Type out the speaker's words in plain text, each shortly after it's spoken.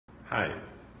Hi,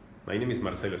 my name is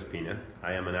Marcelo Spina.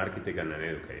 I am an architect and an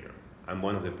educator. I'm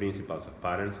one of the principals of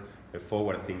Patterns, a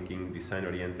forward-thinking,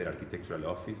 design-oriented architectural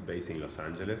office based in Los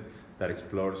Angeles that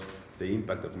explores the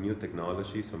impact of new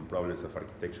technologies on problems of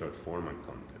architectural form and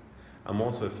content. I'm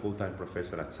also a full-time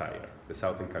professor at SCIARC, the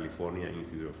Southern California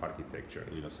Institute of Architecture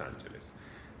in Los Angeles.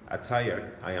 At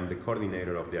SCIARC, I am the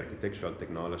coordinator of the Architectural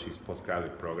Technologies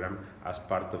postgraduate program as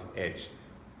part of EDGE,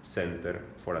 Center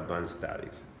for Advanced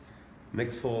Studies.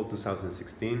 Next fall,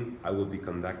 2016, I will be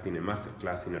conducting a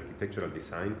masterclass in architectural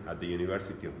design at the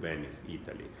University of Venice,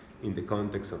 Italy, in the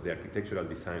context of the Architectural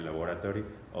Design Laboratory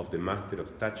of the Master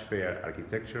of Touch Fair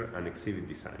Architecture and Exhibit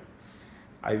Design.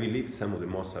 I believe some of the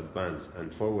most advanced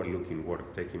and forward-looking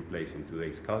work taking place in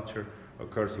today's culture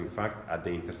occurs, in fact, at the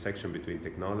intersection between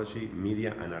technology,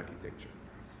 media, and architecture.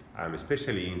 I am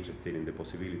especially interested in the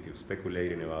possibility of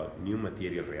speculating about new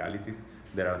material realities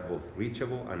that are both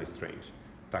reachable and strange,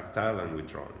 tactile and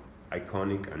withdrawn,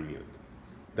 iconic and mute.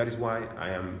 That is why I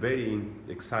am very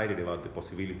excited about the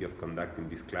possibility of conducting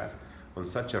this class on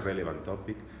such a relevant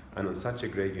topic and on such a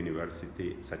great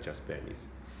university such as Venice.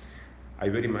 I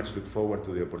very much look forward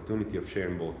to the opportunity of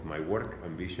sharing both my work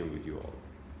and vision with you all.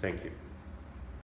 Thank you.